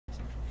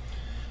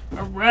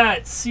All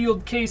right,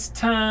 sealed case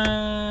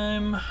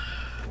time.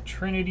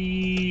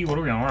 Trinity, what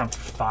are we on? We're on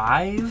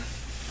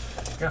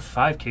 5? Got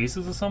 5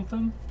 cases or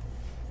something?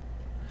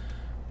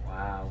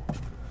 Wow.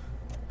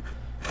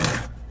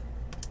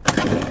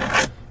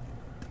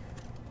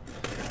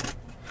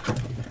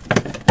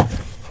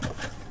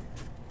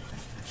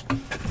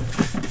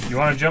 You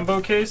want a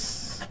jumbo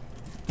case,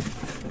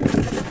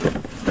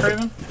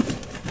 Craven?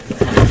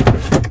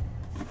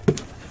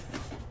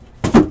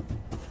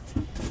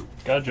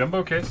 Got a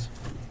jumbo case.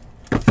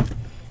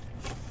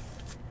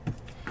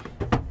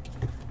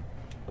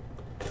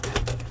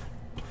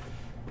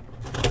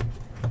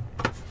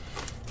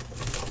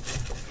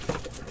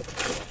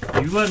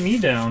 You let me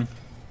down.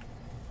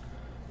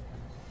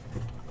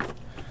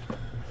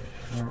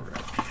 All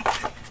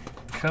right.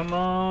 Come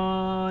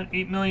on,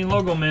 8 million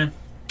logo, man.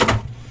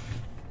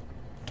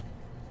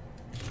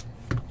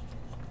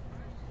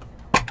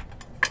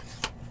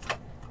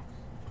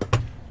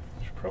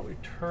 Should probably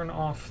turn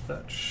off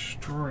that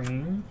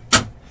stream.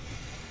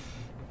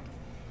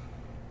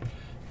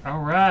 All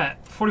right,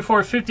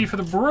 44.50 for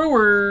the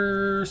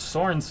Brewers.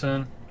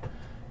 Sorensen.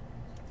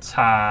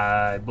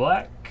 Ty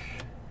Black.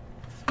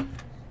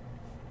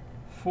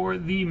 For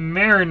the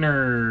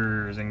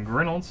Mariners and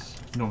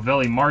Grinnells,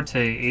 Novelli Marte,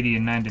 80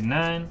 and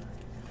 99.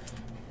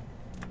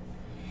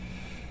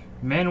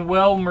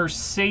 Manuel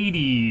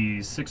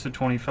Mercedes, 6 of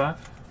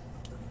 25.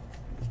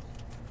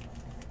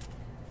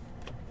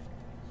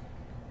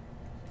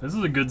 This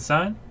is a good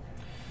sign.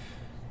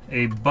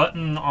 A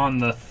button on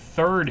the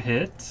 3rd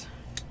hit.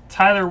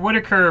 Tyler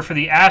Whitaker for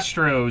the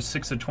Astros,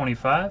 6 of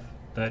 25.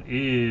 That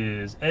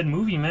is Ed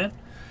Movie Man.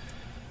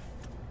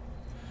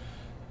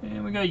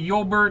 And we got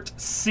Yolbert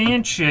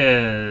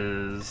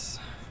Sanchez.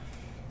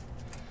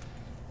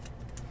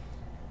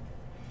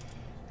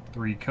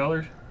 3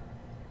 color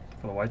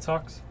for the White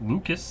Sox.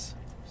 Lucas,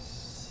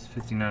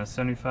 59 of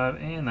 75,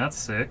 and that's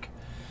sick.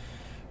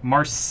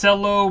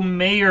 Marcelo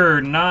Mayer,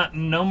 not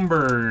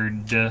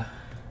numbered.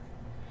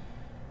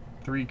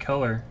 3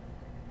 color.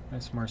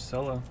 Nice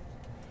Marcelo.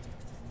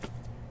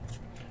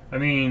 I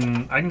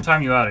mean, I can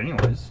time you out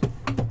anyways.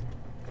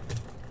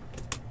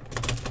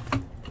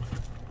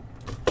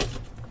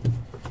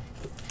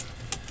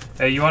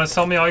 Hey, you want to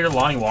sell me all your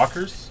Lonnie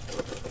Walkers,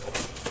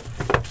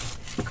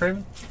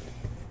 Craven?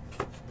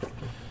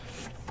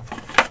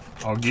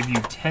 I'll give you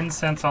 10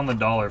 cents on the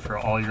dollar for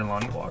all your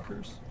Lonnie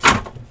Walkers.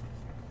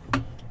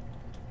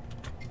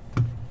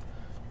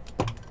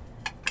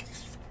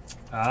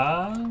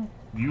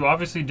 You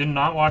obviously did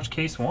not watch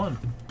Case 1.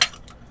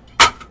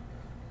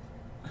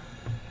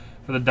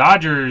 For the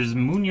Dodgers,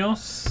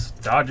 Munoz.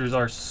 Dodgers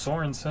are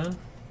Sorensen.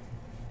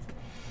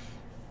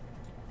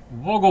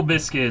 Vogel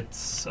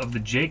Biscuits of the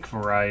Jake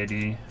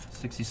variety,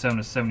 67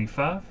 to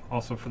 75.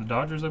 Also for the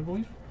Dodgers, I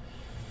believe.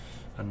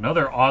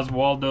 Another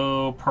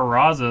Oswaldo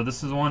Peraza.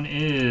 This one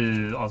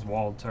is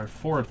Oswald. Sorry,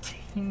 4 of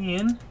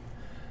 10.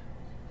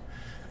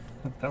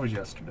 That was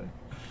yesterday.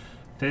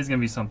 Today's gonna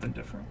be something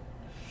different.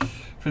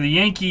 For the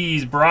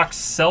Yankees, Brock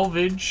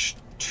Selvage,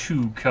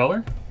 2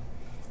 color.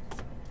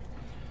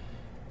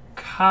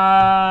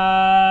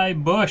 Kai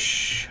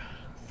Bush,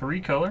 3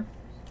 color.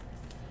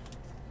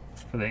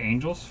 For the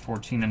Angels,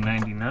 14 and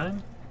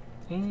 99.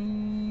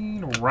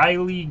 And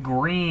Riley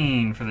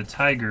Green for the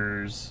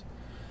Tigers.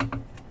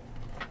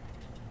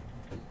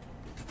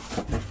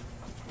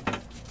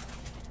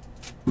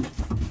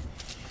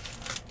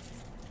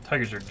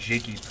 Tigers are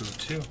jakey poo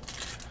too.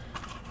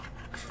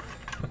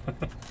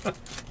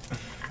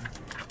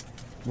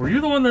 Were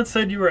you the one that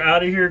said you were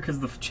out of here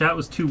because the chat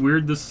was too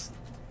weird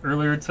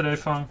earlier today,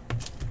 Fong?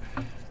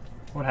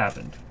 What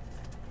happened?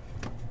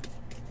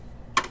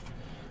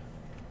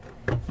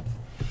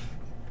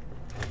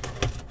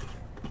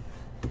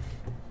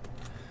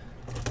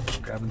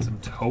 Grabbing some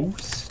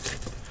toast.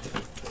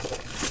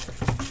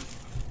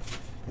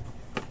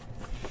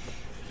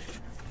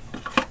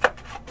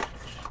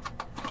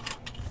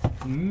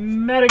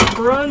 Medic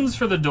Bruns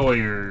for the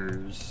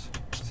Doyers.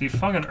 See,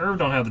 Fung and Irv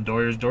don't have the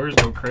Doyers. Doyers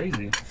go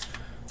crazy.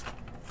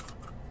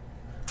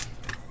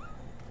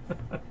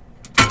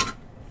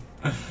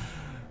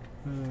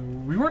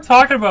 We weren't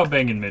talking about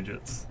banging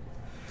midgets.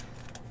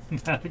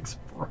 Maddox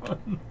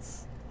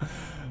Bruns.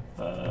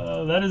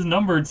 That is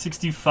numbered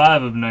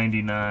 65 of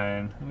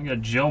 99. We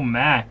got Joe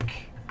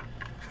Mack.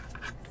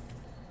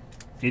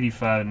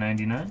 85 of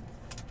 99.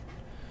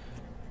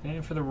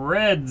 And for the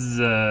Reds,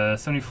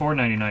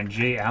 74.99,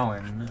 Jay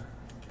Allen.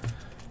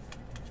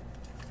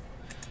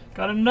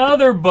 Got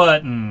another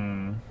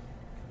button.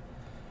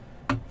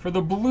 For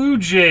the Blue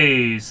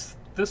Jays,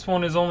 this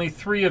one is only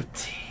 3 of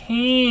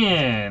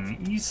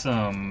 10.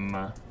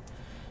 Esom.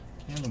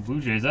 And the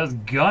Blue Jays, that's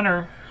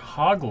Gunnar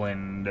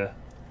Hogland.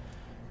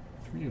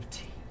 3 of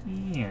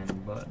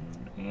 10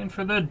 button. And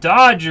for the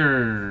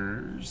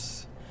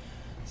Dodgers,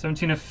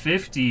 17 of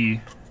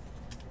 50.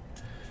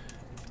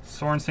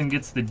 Sorensen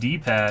gets the D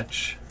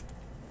patch.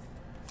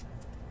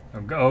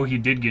 Oh, he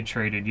did get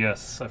traded.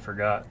 Yes, I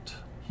forgot.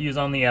 He is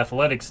on the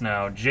Athletics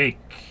now. Jake.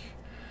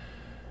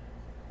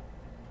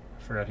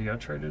 I forgot he got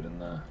traded in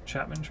the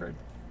Chapman trade.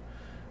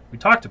 We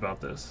talked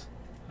about this.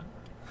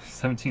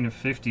 17 of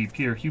 50,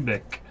 Peter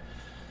Hubeck.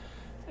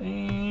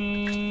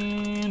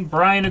 And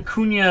Brian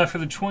Acuna for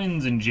the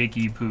Twins and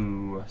Jakey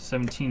Poo.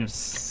 17 of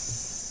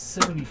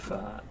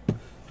 75.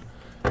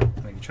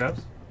 Thank you,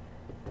 Travis.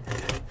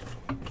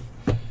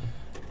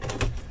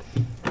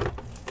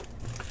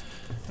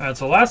 Alright,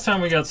 so last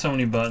time we got so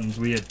many buttons,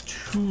 we had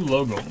 2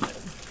 logo men.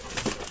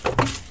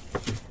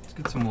 Let's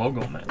get some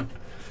logo men.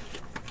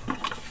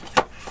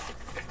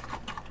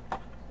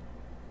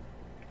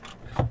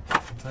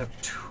 I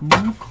have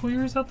 2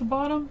 clears at the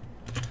bottom?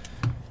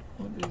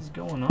 What is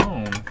going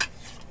on?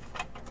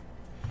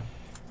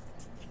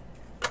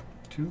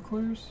 2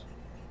 clears?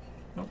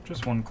 Nope,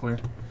 just 1 clear.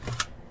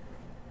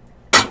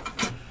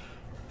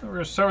 We're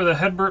going to start with a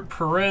Hedbert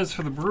Perez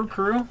for the Brew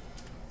Crew.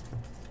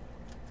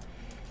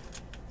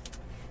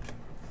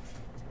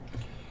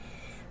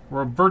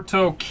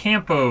 Roberto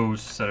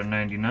Campos out of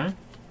 99.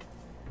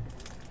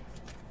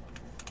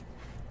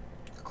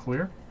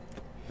 Clear.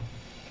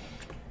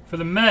 For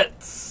the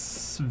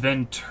Mets,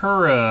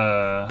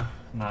 Ventura,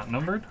 not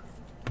numbered.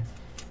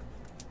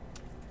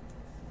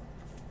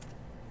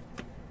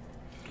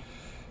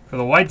 For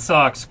the White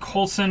Sox,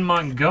 Colson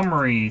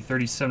Montgomery,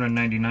 37 of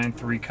 99,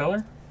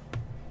 3-color.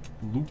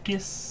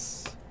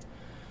 Lucas.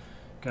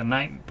 Got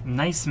a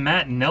nice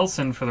Matt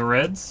Nelson for the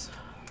Reds,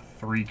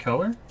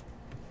 3-color.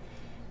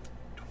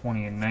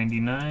 20 of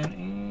 99.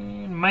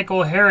 And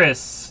Michael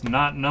Harris,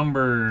 not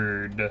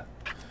numbered.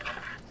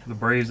 For the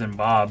Braves and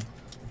Bob.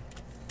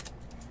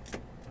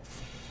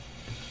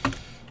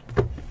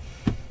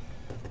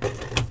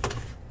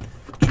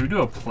 Should we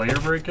do a player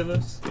break of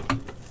this?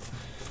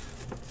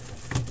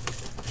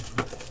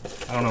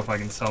 I don't know if I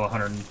can sell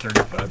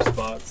 135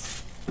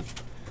 spots.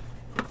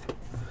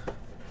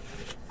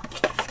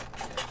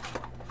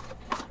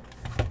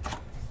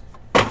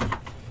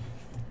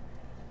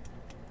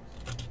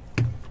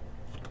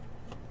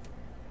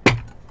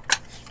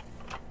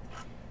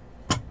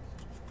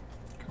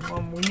 Come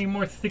on, we need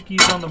more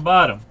thickies on the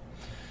bottom.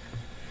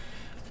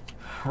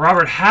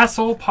 Robert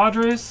Hassel,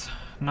 Padres,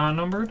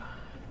 non-numbered.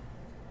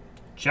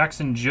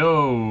 Jackson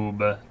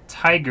Jobe,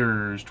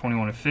 Tigers,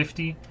 21 of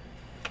 50.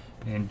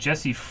 And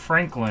Jesse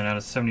Franklin out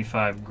of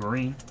 75,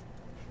 green.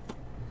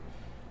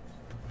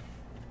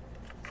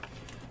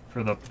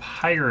 For the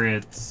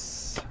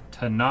Pirates,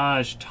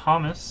 Tanaj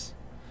Thomas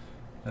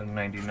out of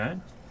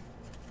 99.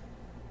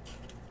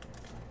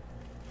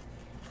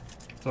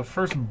 The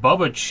first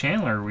Bubba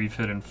Chandler we've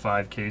hit in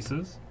 5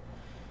 cases.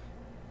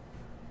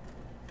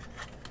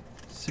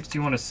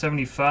 61 of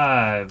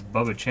 75,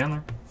 Bubba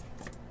Chandler.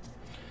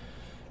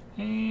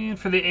 And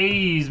for the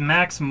A's,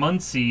 Max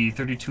Muncy,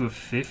 32 of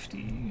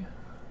 50.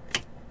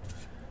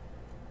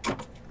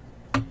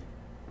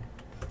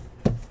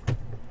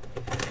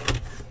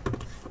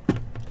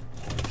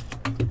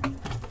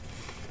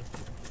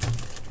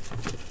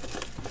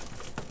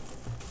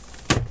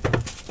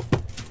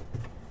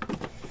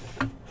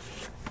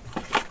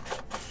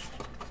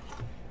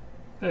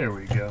 There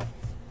we go.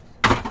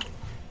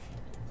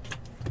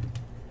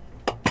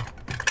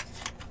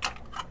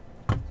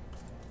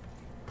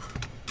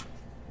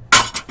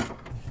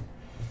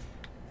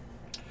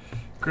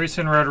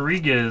 Grayson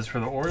Rodriguez for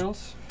the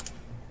Orioles.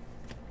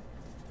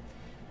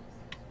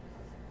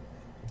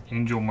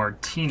 Angel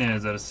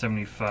Martinez out of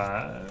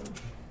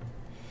 75.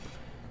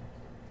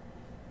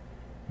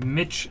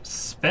 Mitch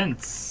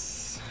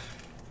Spence.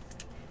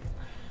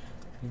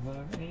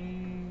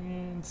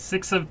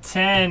 6 of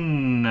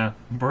 10.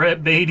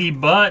 Brett Beatty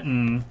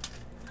Button.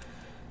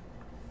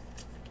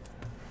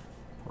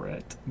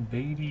 Brett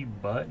Beatty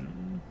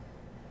Button.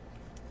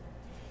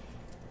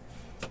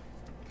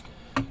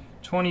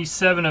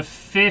 27 of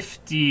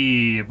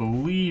 50. I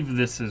believe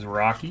this is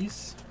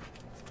Rockies.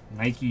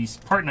 Nike's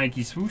part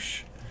Nike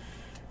swoosh.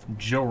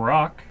 Joe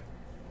Rock.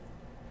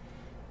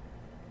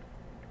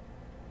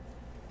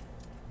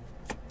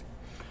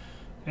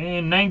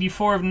 And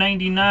 94 of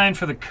 99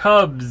 for the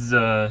Cubs.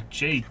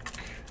 Jake.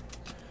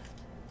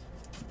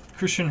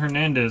 Christian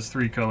Hernandez,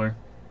 3-color.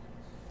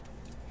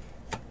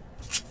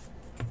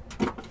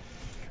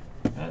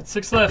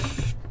 6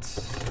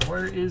 left.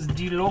 Where is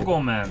the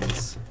logo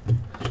man's?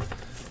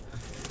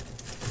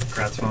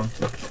 Gratz phone.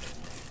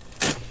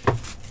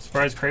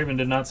 Surprised Craven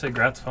did not say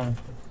Gratz phone.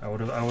 I would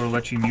have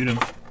let you mute him.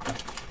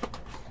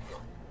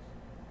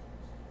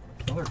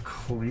 Another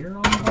clear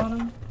on the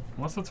bottom?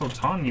 Unless it's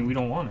Otani, we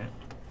don't want it.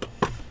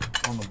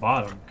 On the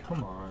bottom,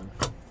 come on.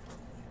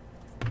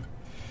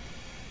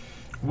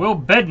 Will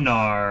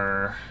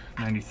Bednar,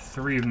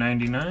 93 of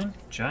 99,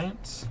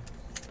 Giants.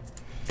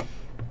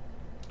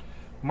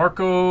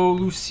 Marco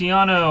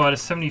Luciano out of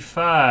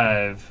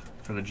 75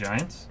 for the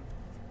Giants.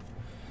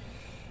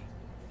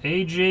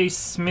 AJ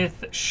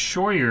Smith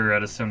Scheuer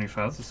out of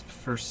 75. This is the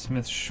first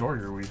Smith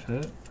Scheuer we've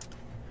hit.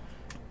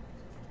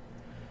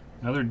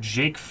 Another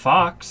Jake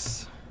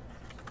Fox.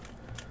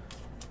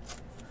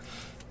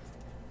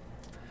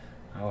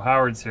 Oh,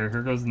 Howard's here.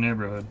 Here goes the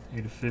neighborhood.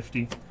 8 of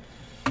 50.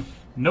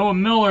 Noah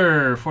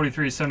Miller,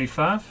 43 of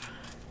 75.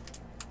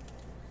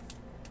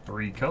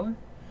 3-color.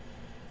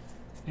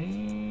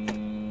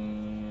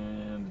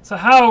 And It's a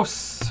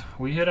house.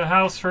 We hit a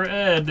house for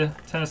Ed.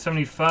 10 of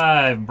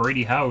 75.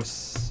 Brady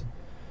House.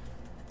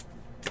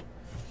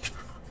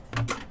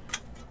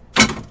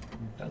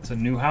 That's a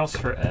new house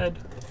for Ed.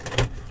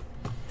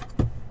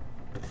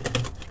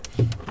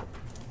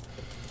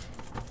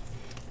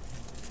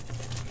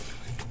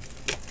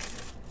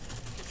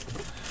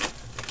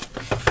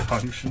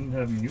 Fung shouldn't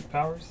have mute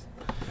powers.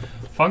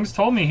 Fung's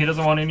told me he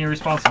doesn't want any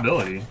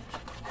responsibility.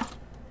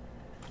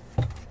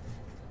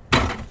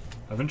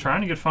 I've been trying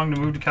to get Fung to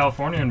move to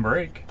California and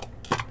break.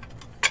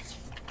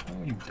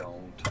 No, you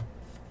don't.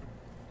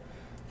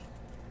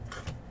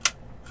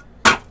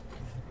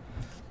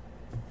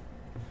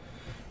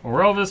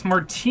 Orelvis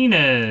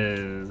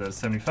Martinez at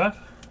 75.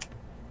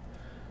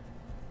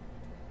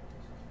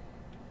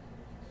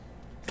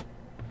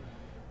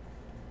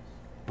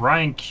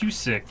 Ryan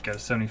Cusick at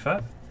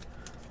 75.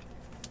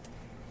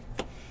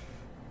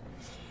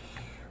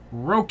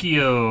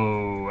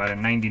 Rocchio at a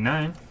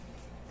 99.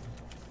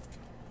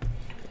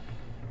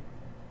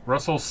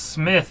 Russell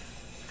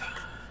Smith,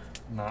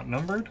 not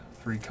numbered,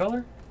 3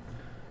 color.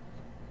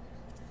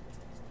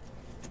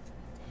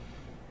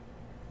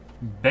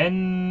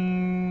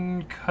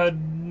 Ben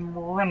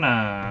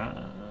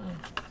Cadrena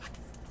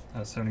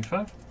at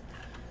 75.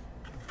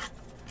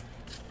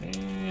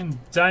 And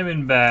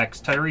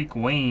Diamondbacks, Tyreek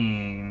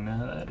Wayne.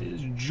 That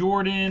is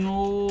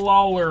Jordan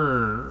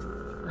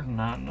Lawler,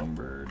 not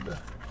numbered.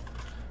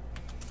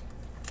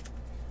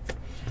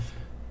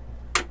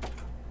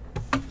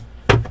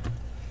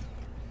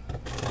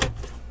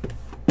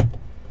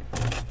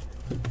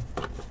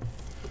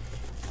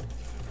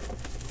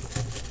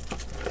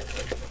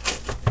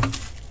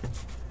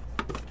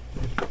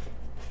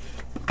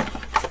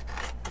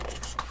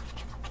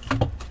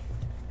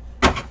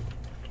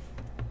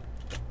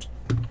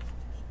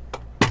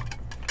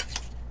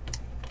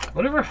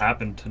 Whatever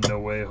happened to No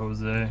Way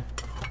Jose?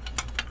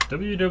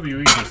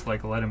 WWE just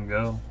like let him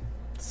go.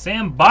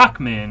 Sam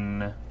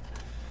Bachman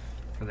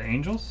for the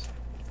Angels,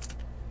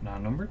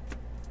 not numbered.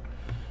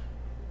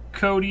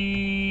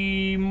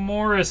 Cody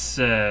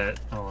Morissette.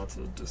 Oh, that's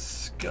a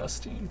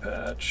disgusting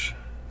patch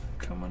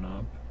coming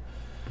up.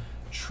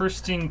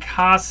 Tristan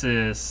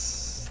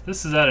Casas.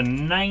 This is at a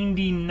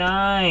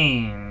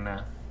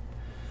 99.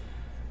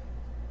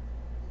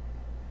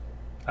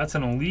 That's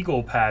an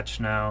illegal patch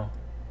now.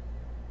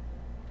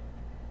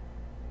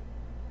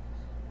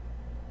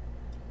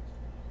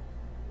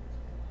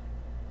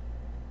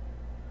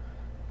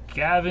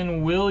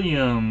 Gavin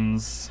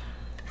Williams.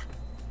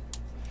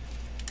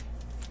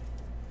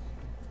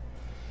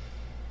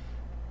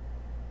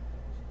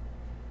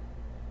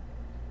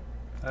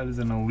 That is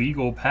an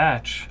illegal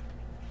patch.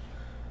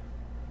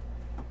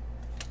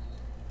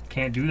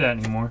 Can't do that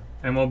anymore.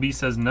 MLB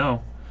says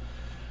no.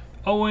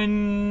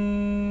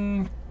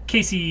 Owen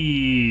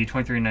Casey,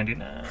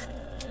 23.99.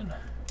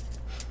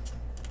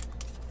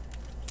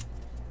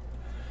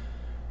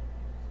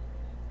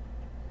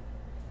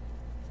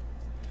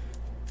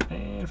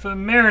 And for the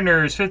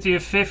Mariners, 50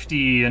 of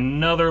 50,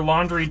 another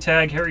laundry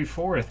tag, Harry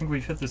Ford. I think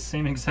we've hit the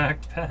same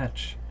exact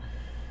patch.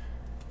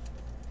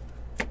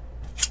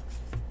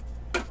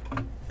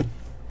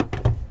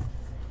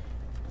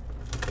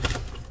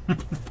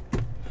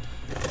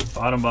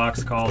 Bottom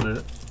box called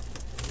it.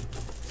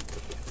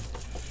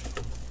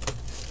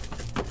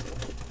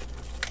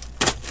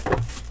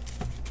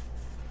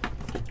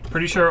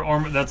 Pretty sure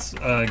that's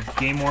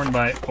game worn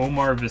by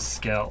Omar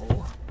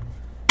Vizquel.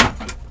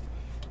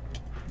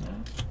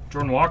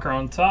 Jordan Walker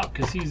on top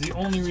because he's the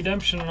only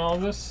redemption in all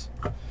of this.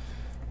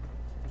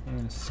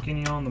 And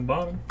Skinny on the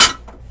bottom.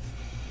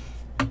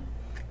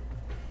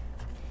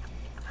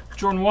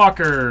 Jordan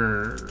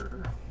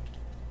Walker.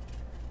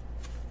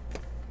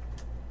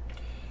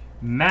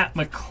 Matt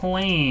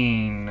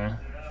McClain.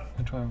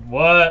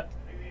 What?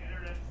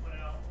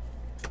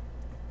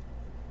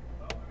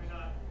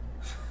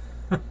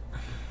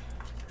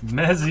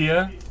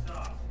 Mezia.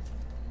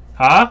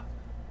 Huh?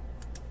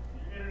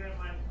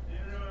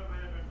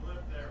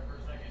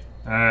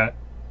 Alright. I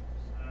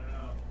don't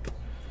know.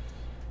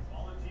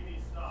 All the TV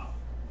stopped.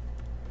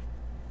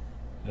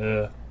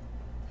 Yeah.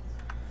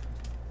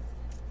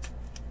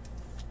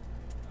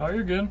 Oh,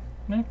 you're good,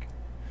 Nick.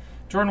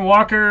 Jordan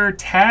Walker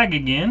tag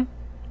again.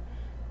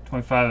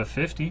 25 of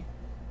 50.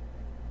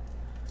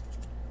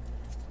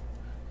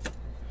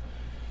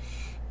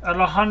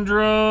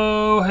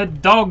 Alejandro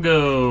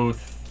Hidalgo,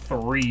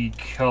 3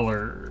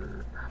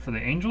 color for the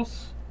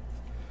Angels.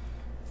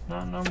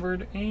 Not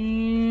numbered.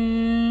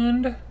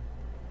 And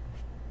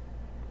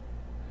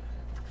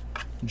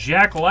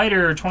Jack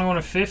Leiter, 21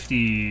 of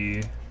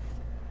 50.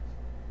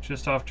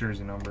 Just off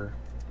jersey number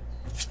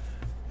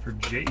for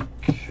Jake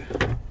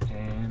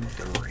and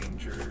the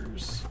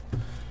Rangers.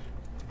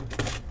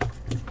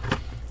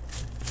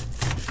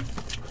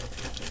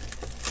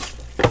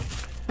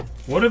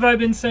 What have I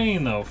been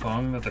saying though,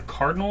 Fung? That the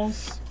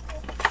Cardinals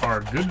are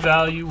good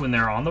value when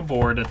they're on the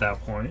board at that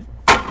point.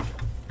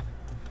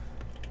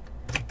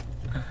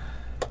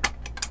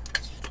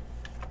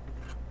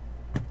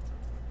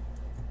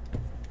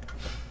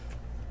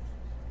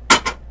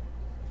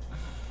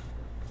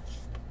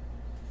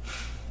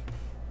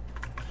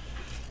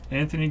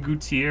 Anthony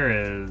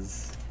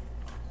Gutierrez.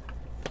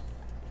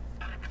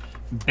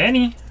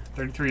 Benny,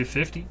 33 of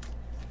 50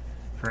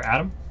 for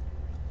Adam.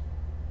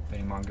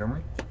 Benny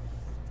Montgomery.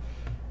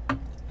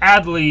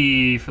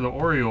 Adley for the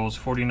Orioles,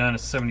 49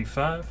 of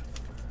 75.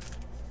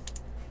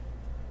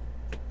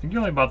 I think you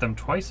only bought them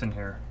twice in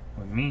here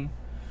with me.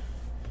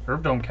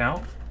 Herb don't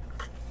count.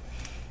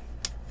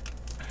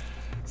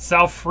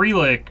 Sal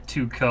Frelick,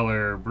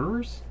 2-color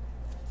Brewers.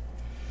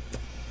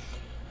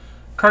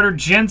 Carter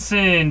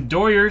Jensen,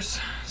 Doyers,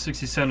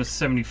 67 of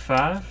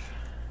 75.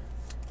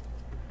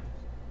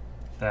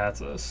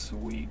 That's a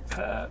sweet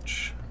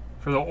patch.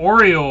 For the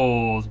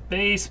Orioles,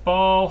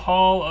 Baseball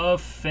Hall of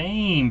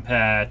Fame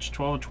patch,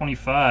 12 of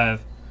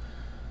 25.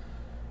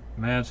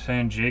 Mavs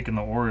fan Jake and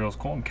the Orioles,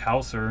 Colton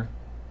Cowser.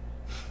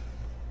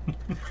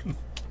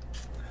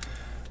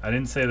 I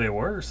didn't say they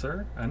were,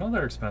 sir. I know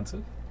they're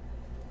expensive.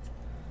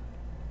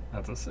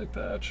 That's a sick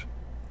patch.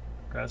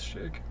 Congrats,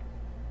 Jake.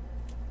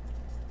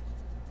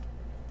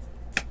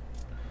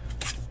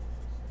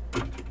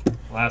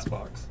 Last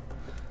box.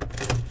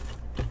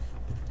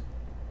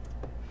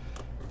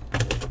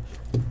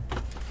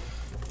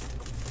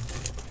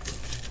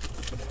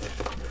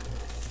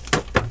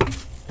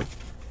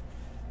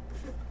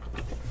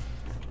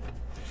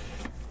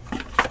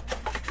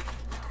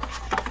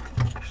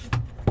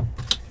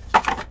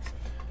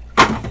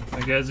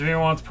 Hey guys, if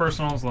anyone wants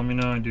personals, let me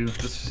know. I do.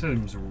 This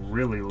seems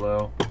really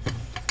low.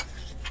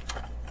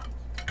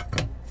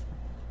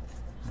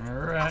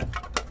 Alright.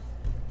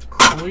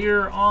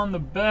 Clear on the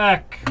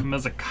back.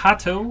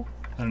 Mezzicato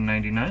at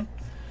 99.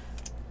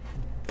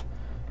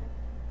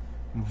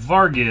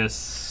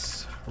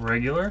 Vargas,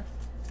 regular.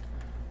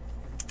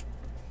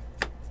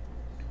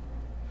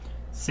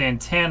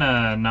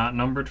 Santana, not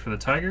numbered for the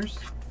Tigers.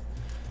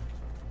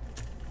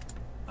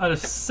 Out of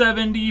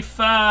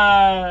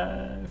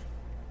 75.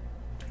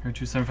 Or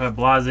 275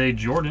 Blase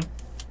Jordan.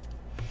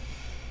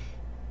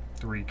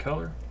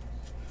 3-color.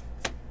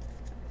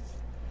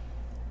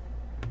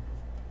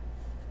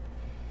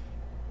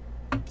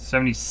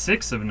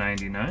 $76 of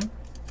 99.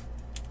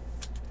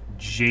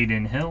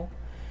 Jaden Hill.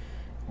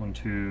 1,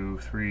 2,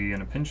 3,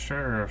 and a pinch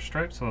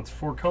stripe, so that's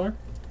 4-color.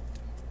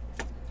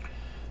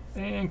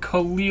 And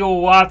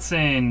Khalil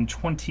Watson,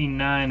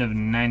 29 of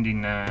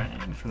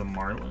 99 for the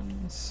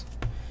Marlins.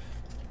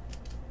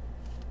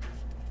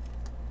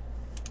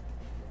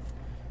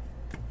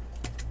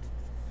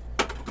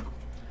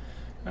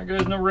 Alright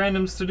guys, no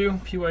randoms to do.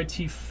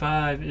 PYT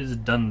 5 is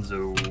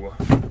donezo.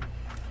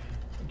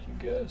 Thank you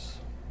guys.